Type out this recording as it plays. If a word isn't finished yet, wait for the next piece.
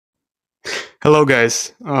Hello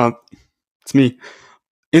guys, it's me.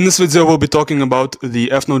 In this video we'll be talking about the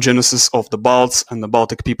ethnogenesis of the Balts and the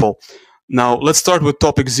Baltic people. Now let's start with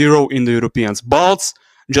topic 0, Indo-Europeans. Balts,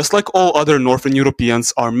 just like all other Northern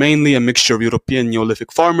Europeans, are mainly a mixture of European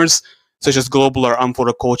Neolithic farmers, such as globular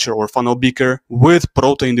amphora culture or funnel beaker, with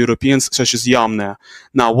Proto-Indo-Europeans such as Yamna.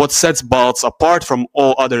 Now what sets Balts apart from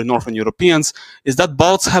all other Northern Europeans is that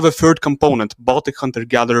Balts have a third component, Baltic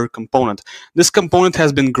hunter-gatherer component. This component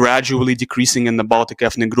has been gradually decreasing in the Baltic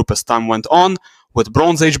ethnic group as time went on, with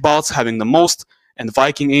Bronze Age Balts having the most, and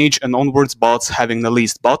Viking Age and onwards Balts having the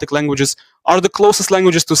least. Baltic languages are the closest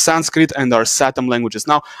languages to Sanskrit and are Satem languages.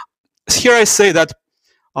 Now, here I say that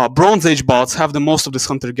Bronze Age Balts have the most of this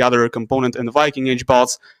hunter-gatherer component, and Viking Age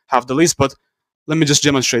Balts have the least, but let me just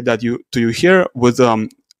demonstrate that to you here with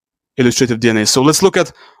illustrative DNA. So let's look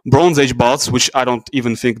at Bronze Age Balts, which I don't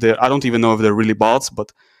even know if they're really Balts,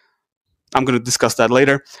 but I'm going to discuss that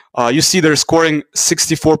later. You see they're scoring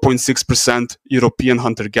 64.6% European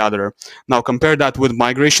hunter-gatherer. Now compare that with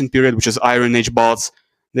migration period, which is Iron Age Balts.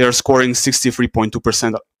 They are scoring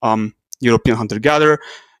 63.2% European hunter-gatherer.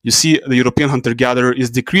 You see the European hunter-gatherer is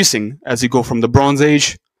decreasing as you go from the Bronze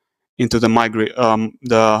Age into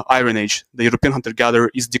the Iron Age. The European hunter-gatherer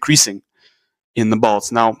is decreasing in the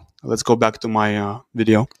Balts. Now let's go back to my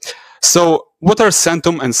video. So what are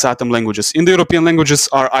Centum and Saturn languages? Indo-European languages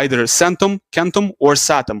are either Centum, Kentum, or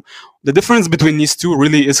Saturn. The difference between these two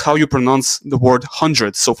really is how you pronounce the word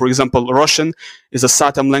hundred. So for example, Russian is a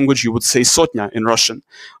Saturn language, you would say sotnya in Russian.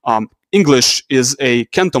 English is a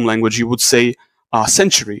Kentum language, you would say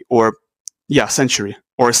century or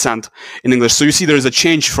cent in English. So you see there is a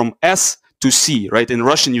change from S to C, right? In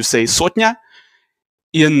Russian you say sotnya,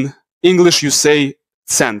 in English you say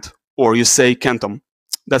cent or you say Kentum.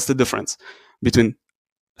 That's the difference between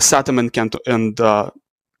Satem and Kentum and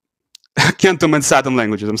Kentum and Satem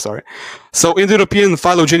languages, I'm sorry. So Indo-European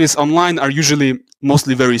phylogenies online are usually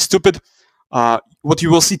mostly very stupid. What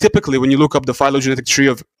you will see typically when you look up the phylogenetic tree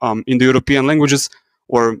of Indo-European languages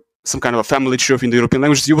or some kind of a family tree of Indo-European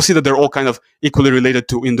languages, you will see that they're all kind of equally related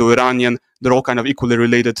to Indo-Iranian. They're all kind of equally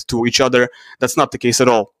related to each other. That's not the case at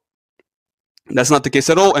all. That's not the case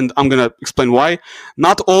at all, and I'm going to explain why.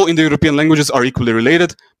 Not all Indo-European languages are equally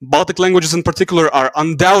related. Baltic languages in particular are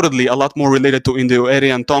undoubtedly a lot more related to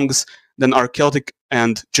Indo-Aryan tongues than are Celtic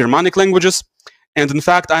and Germanic languages. And in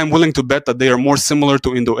fact, I am willing to bet that they are more similar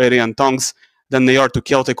to Indo-Aryan tongues than they are to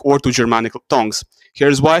Celtic or to Germanic tongues.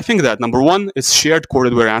 Here's why I think that. Number one, it's shared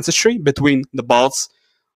corded-ware ancestry between the Balts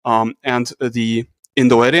and the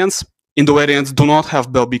Indo-Aryans. Indo-Aryans do not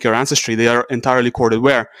have bell-beaker ancestry. They are entirely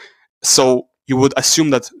corded-ware. So you would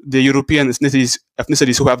assume that the European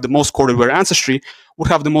ethnicities who have the most corded-ware ancestry would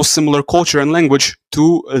have the most similar culture and language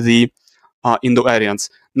to the Indo-Aryans.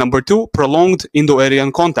 Number two, prolonged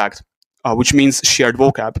Indo-Aryan contact, which means shared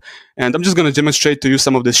vocab. And I'm just going to demonstrate to you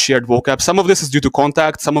some of this shared vocab. Some of this is due to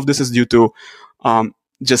contact, some of this is due to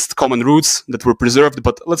just common roots that were preserved,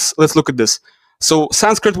 but let's look at this. So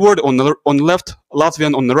Sanskrit word on the left,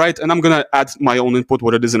 Latvian on the right, and I'm going to add my own input,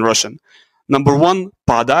 what it is in Russian. Number one,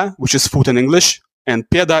 pada, which is foot in English, and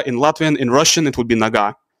peda in Latvian. In Russian, it would be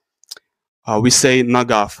naga. We say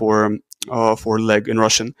naga for leg in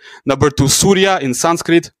Russian. Number two, surya in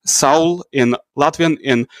Sanskrit, saul in Latvian.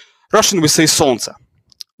 In Russian, we say solnce.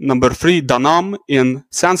 Number three, danam in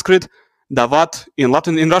Sanskrit, davat in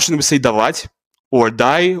Latin. In Russian, we say davat, or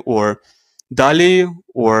dai, or dali,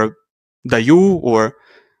 or dayu, or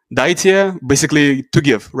daitie, basically to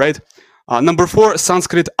give, right? Number four,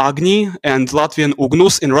 Sanskrit agni and Latvian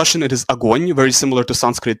ugnus. In Russian, it is огонь, very similar to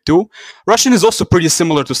Sanskrit too. Russian is also pretty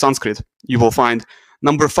similar to Sanskrit, you will find.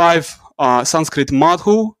 Number five, Sanskrit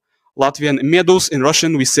madhu, Latvian medus. In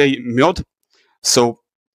Russian, we say med. So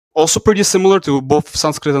also pretty similar to both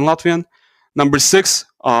Sanskrit and Latvian. Number six,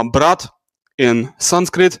 brat in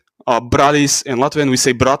Sanskrit, bradis in Latvian. We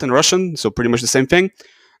say brat in Russian, so pretty much the same thing.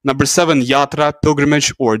 Number seven, yatra,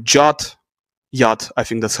 pilgrimage, or jat. Yat, I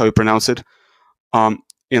think that's how you pronounce it.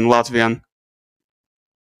 In Latvian,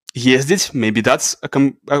 ездить, maybe that's I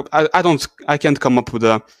can't come up with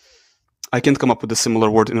a similar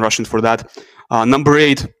word in Russian for that. Number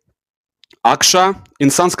eight, aksha in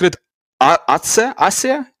Sanskrit, ase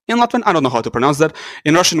in Latvian. I don't know how to pronounce that.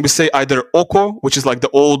 In Russian, we say either oko, which is like the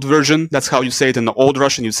old version. That's how you say it in the old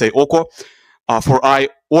Russian. You say oko for eye,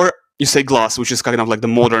 or you say glass, which is kind of like the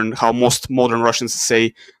modern, how most modern Russians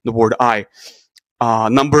say the word eye.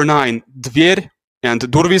 Number nine, dver and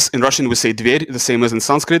durvis. In Russian, we say dver, the same as in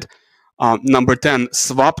Sanskrit. Number 10,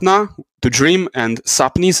 svapna, to dream, and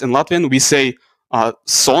sapnis. In Latvian, we say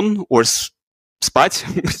son or spать,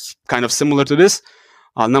 kind of similar to this.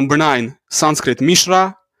 Number 9, Sanskrit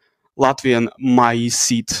mishra, Latvian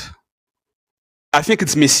maisit. I think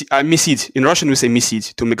it's misit. In Russian, we say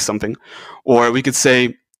misit, to mix something. Or we could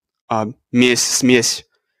say mes, smes.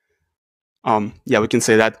 Yeah, we can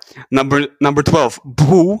say that. Number 12,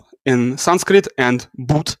 bhu in Sanskrit and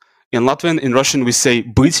but in Latvian. In Russian, we say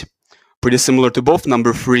быть, pretty similar to both.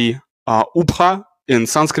 Number 3, ubha in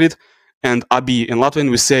Sanskrit and abi in Latvian.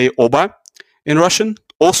 We say oba in Russian,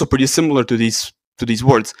 also pretty similar to these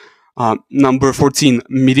words. Number 14,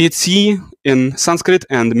 miriti in Sanskrit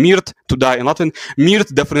and mirt, to die in Latin. Mirt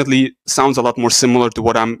definitely sounds a lot more similar to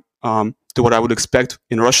what I would expect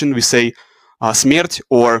in Russian. We say smерть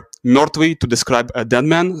or мертвый to describe a dead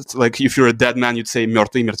man. It's like if you're a dead man, you'd say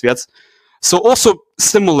мертвый, мертвец. So also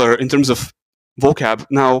similar in terms of vocab.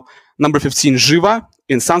 Now, number 15, živa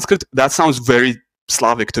in Sanskrit. That sounds very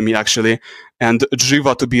Slavic to me, actually. And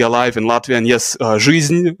živa, to be alive in Latvian. Yes,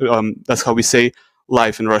 жизнь, that's how we say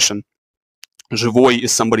life in Russian. Живой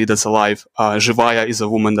is somebody that's alive. Живая is a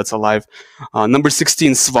woman that's alive. Number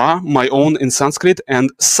 16, sva, my own in Sanskrit, and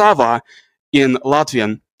sava in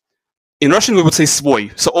Latvian. In Russian, we would say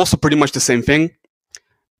svoi, so also pretty much the same thing.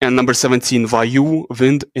 And number 17, vayu,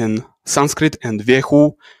 wind in Sanskrit, and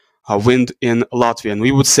vehu, wind in Latvian.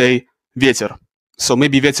 We would say ветер. So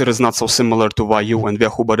maybe ветер is not so similar to vayu and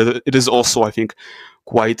vehu, but it is also, I think,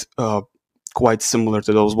 quite similar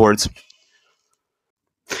to those words.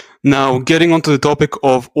 Now, getting onto the topic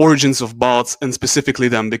of origins of Balts, and specifically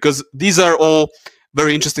them, because these are all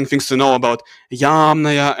very interesting things to know about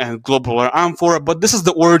Yamnaya and globular amphora, but this is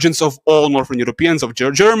the origins of all Northern Europeans, of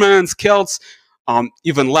Germans, Celts,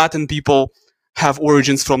 even Latin people have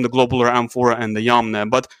origins from the globular amphora and the Yamnaya.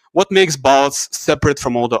 But what makes Balts separate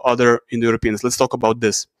from all the other Indo-Europeans? Let's talk about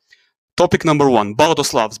this. Topic number 1,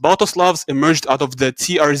 Balto-Slavs. Balto-Slavs emerged out of the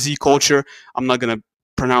TRZ culture. I'm not going to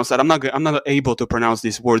pronounce that. I'm not able to pronounce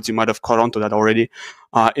these words. You might have caught on to that already.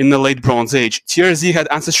 In the late Bronze Age, TRZ had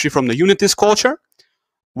ancestry from the Unitist culture,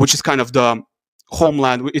 which is kind of the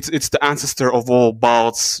homeland. It's the ancestor of all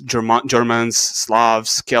Balts, Germans,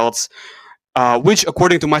 Slavs, Celts, which,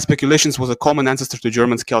 according to my speculations, was a common ancestor to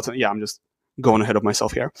Germans, Celts. Yeah, I'm just going ahead of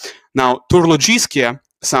myself here. Now, Torology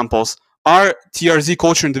samples are TRZ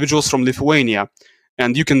culture individuals from Lithuania,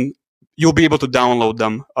 and you'll be able to download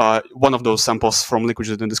them. One of those samples from Liquid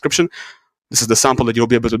is in the description. This is the sample that you'll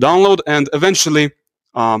be able to download, and eventually,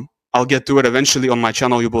 I'll get to it. Eventually, on my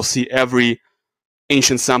channel, you will see every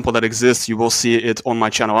ancient sample that exists. You will see it on my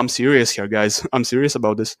channel. I'm serious here, guys. I'm serious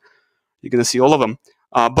about this. You're gonna see all of them.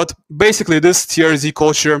 But basically, this TRZ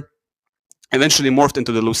culture eventually morphed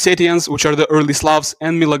into the Lucidians, which are the early Slavs,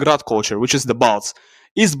 and Milograd culture, which is the Balts.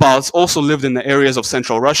 East Balts also lived in the areas of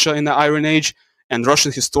Central Russia in the Iron Age, and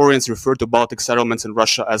Russian historians refer to Baltic settlements in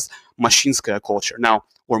Russia as Mashinskaya culture now,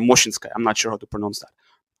 or Moshinskaya. I'm not sure how to pronounce that.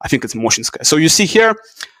 I think it's Moshinskaya. So you see here,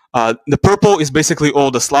 the purple is basically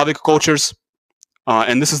all the Slavic cultures,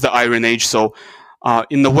 and this is the Iron Age. So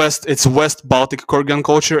in the west, it's West Baltic Kurgan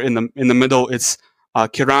culture. In the middle, it's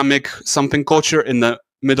ceramic something culture. In the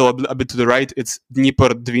middle, a bit to the right, it's Dnieper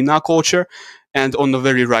Dvina culture, and on the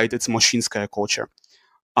very right, it's Moshinskaya culture.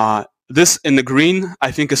 This in the green,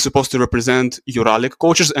 I think, is supposed to represent Uralic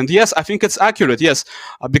cultures, and yes, I think it's accurate. Yes,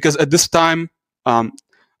 because at this time,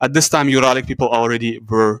 Uralic people already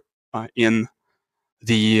were in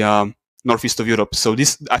the northeast of Europe. So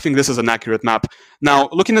I think this is an accurate map. Now,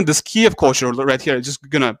 looking at this Kiev culture right here, just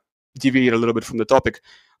gonna deviate a little bit from the topic.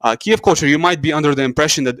 Kiev culture, you might be under the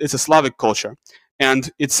impression that it's a Slavic culture,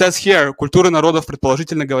 and it says here "культура народов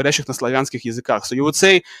предположительно говорящих на славянских языках." So you would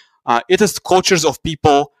say it is cultures of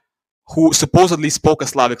people who supposedly spoke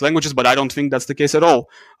Slavic languages, but I don't think that's the case at all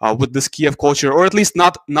with this Kiev culture, or at least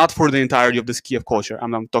not for the entirety of this Kiev culture.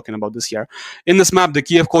 I'm talking about this here. In this map, the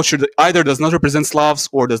Kiev culture either does not represent Slavs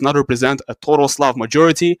or does not represent a total Slav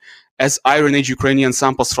majority, as Iron Age Ukrainian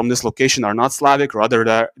samples from this location are not Slavic,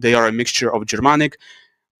 rather they are a mixture of Germanic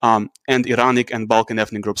and Iranic and Balkan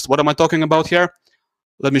ethnic groups. What am I talking about here?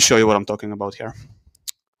 Let me show you what I'm talking about here.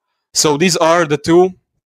 So these are the two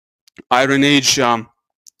Iron Age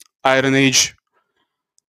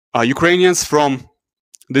Ukrainians from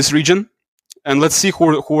this region, and let's see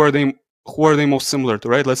who are they most similar to,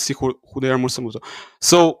 right? Let's see who they are most similar to.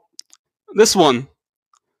 So this one,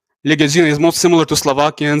 Legazina, is most similar to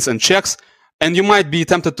Slovakians and Czechs, and you might be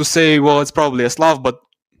tempted to say, well, it's probably a Slav, but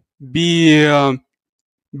be on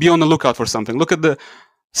the lookout for something. Look at the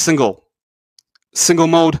single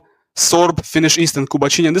mode, Sorb, Finnish East, and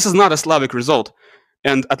Kubachinian. This is not a Slavic result,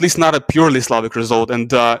 and at least not a purely Slavic result. And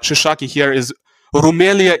Shishaki here is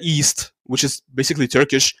Rumelia East, which is basically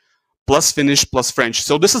Turkish, plus Finnish, plus French.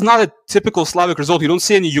 So this is not a typical Slavic result. You don't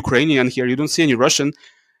see any Ukrainian here. You don't see any Russian.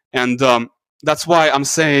 And that's why I'm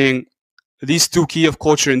saying these two Kiev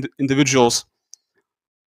culture individuals,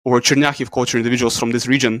 or Chernihiv culture individuals from this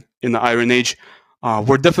region in the Iron Age,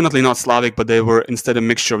 were definitely not Slavic, but they were instead a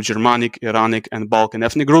mixture of Germanic, Iranic, and Balkan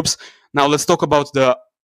ethnic groups. Now let's talk about the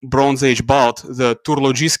Bronze Age Balt, the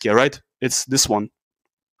Torology, right? It's this one.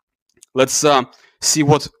 Let's see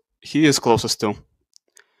what he is closest to.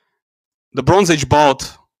 The Bronze Age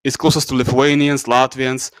Balt is closest to Lithuanians,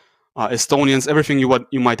 Latvians, Estonians, everything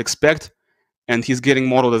you might expect. And he's getting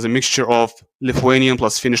modeled as a mixture of Lithuanian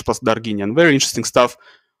plus Finnish plus Darginian. Very interesting stuff.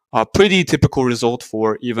 Pretty typical result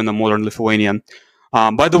for even a modern Lithuanian.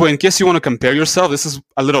 By the way, in case you want to compare yourself, this is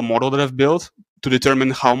a little model that I've built to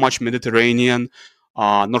determine how much Mediterranean,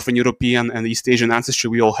 Northern European, and East Asian ancestry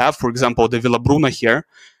we all have. For example, the Villa Bruna here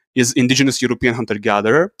is indigenous European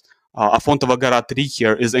hunter-gatherer. Afontova Gara 3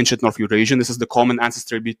 here is ancient North Eurasian. This is the common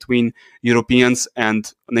ancestry between Europeans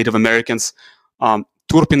and Native Americans.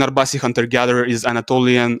 Turpin Arbasi hunter-gatherer is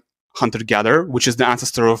Anatolian hunter-gatherer, which is the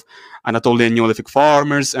ancestor of Anatolian Neolithic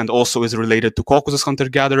farmers and also is related to Caucasus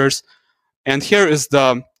hunter-gatherers. And here is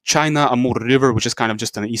the China-Amur River, which is kind of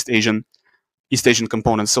just an East Asian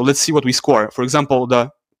component. So let's see what we score. For example,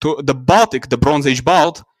 the Baltic, the Bronze Age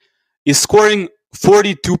Balt, is scoring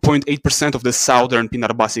 42.8% of the southern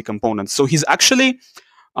Pinarbasi component. So he's actually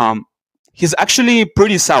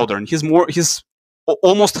pretty southern. He's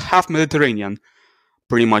almost half Mediterranean,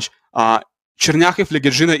 pretty much. Chernihiv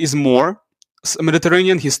Legezhina is more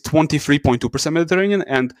Mediterranean. He's 23.2% Mediterranean,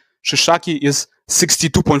 and Shishaki is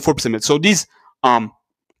 62.4%. So these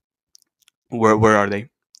where are they?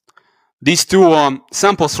 These two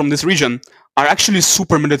samples from this region are actually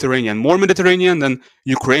super Mediterranean, more Mediterranean than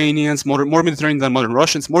Ukrainians, more Mediterranean than modern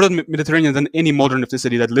Russians, more Mediterranean than any modern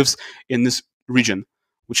ethnicity that lives in this region,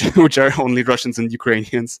 which are only Russians and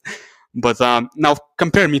Ukrainians. But now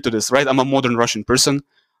compare me to this, right? I'm a modern Russian person.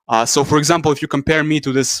 So for example, if you compare me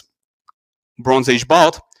to this Bronze Age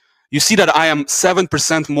Balt, you see that I am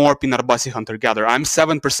 7% more Pinarbasi hunter-gatherer. I'm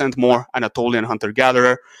 7% more Anatolian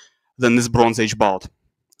hunter-gatherer than this Bronze Age Balt.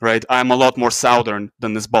 Right, I'm a lot more southern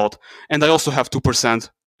than this Balt, and I also have 2%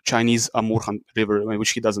 Chinese Amur River,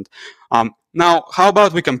 which he doesn't. Now, how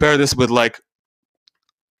about we compare this with like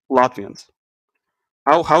Latvians?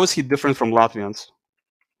 How is he different from Latvians?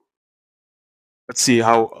 Let's see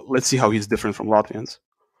how he's different from Latvians.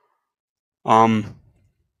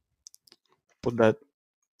 Put that.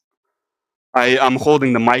 I'm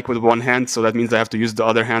holding the mic with one hand, so that means I have to use the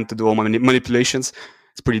other hand to do all my manipulations.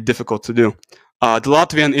 It's pretty difficult to do. The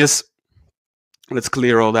Latvian is, let's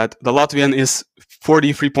clear all that. The Latvian is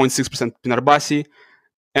 43.6% Pinarbasi,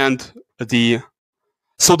 and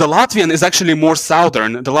so the Latvian is actually more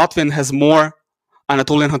southern. The Latvian has more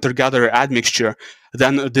Anatolian hunter-gatherer admixture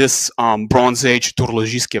than this Bronze Age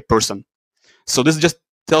Torology person. So this just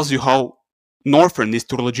tells you how northern these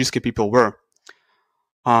Torology people were.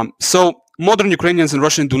 So modern Ukrainians and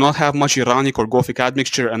Russians do not have much Iranic or Gothic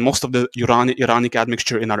admixture, and most of the Iranic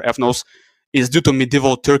admixture in our ethnos is due to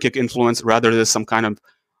medieval Turkic influence rather than some kind of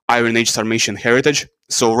Iron Age Sarmatian heritage.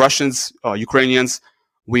 So Russians, Ukrainians,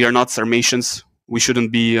 we are not Sarmatians. We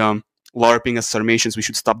shouldn't be LARPing as Sarmatians. We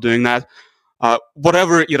should stop doing that.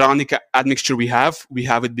 Whatever Iranic admixture we have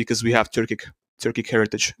it because we have Turkic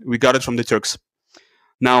heritage. We got it from the Turks.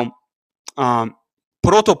 Now,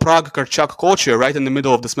 Proto-Prague Karchak culture, right in the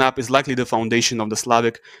middle of this map, is likely the foundation of the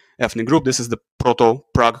Slavic ethnic group. This is the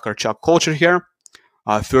Proto-Prague Karchak culture here.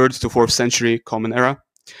 3rd to 4th century Common Era.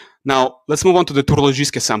 Now, let's move on to the Torology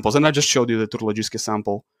samples. And I just showed you the Torology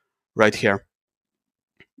sample right here.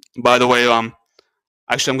 By the way,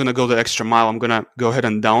 actually, I'm going to go the extra mile. I'm going to go ahead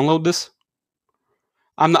and download this.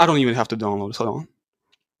 I don't even have to download this. Hold on.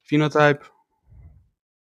 Phenotype.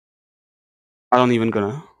 I'm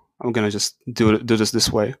going to just do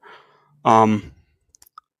this way.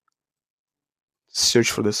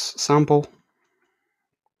 Search for this sample.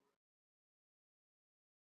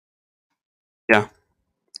 Yeah,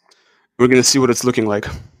 we're going to see what it's looking like.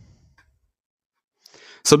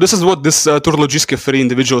 So this is what this Torology 3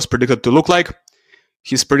 individual is predicted to look like.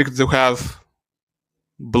 He's predicted to have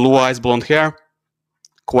blue eyes, blonde hair.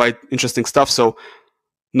 Quite interesting stuff. So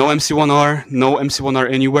no MC1R, no MC1R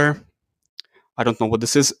anywhere. I don't know what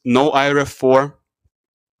this is. No IRF4,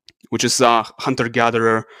 which is a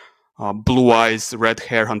hunter-gatherer, blue eyes, red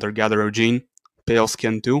hair hunter-gatherer gene. Pale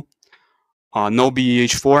skin too. No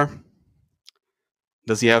BEH4.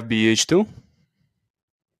 Does he have BH2?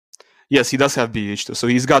 Yes, he does have BH2. So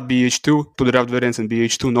he's got BH2, 2 derived variants and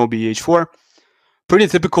BH2, no BH4. Pretty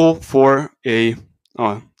typical for a,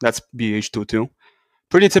 that's BH2 too.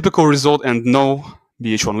 Pretty typical result and no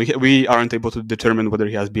BH1. We aren't able to determine whether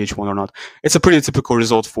he has BH1 or not. It's a pretty typical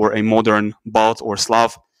result for a modern Balt or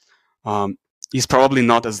Slav. He's probably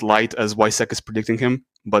not as light as Weizsäcker is predicting him,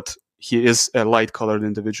 but he is a light-colored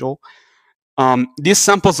individual. These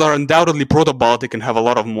samples are undoubtedly proto-Baltic and have a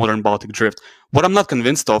lot of modern Baltic drift. What I'm not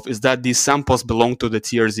convinced of is that these samples belong to the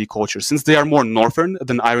TRZ culture. Since they are more northern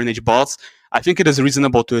than Iron Age Balts, I think it is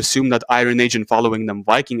reasonable to assume that Iron Age and following them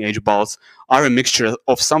Viking Age Balts are a mixture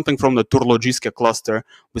of something from the Torology cluster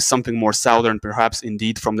with something more southern, perhaps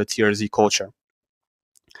indeed from the TRZ culture.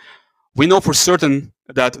 We know for certain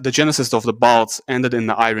that the genesis of the Balts ended in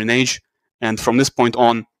the Iron Age, and from this point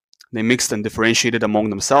on, they mixed and differentiated among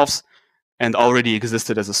themselves and already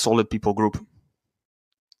existed as a solid people group.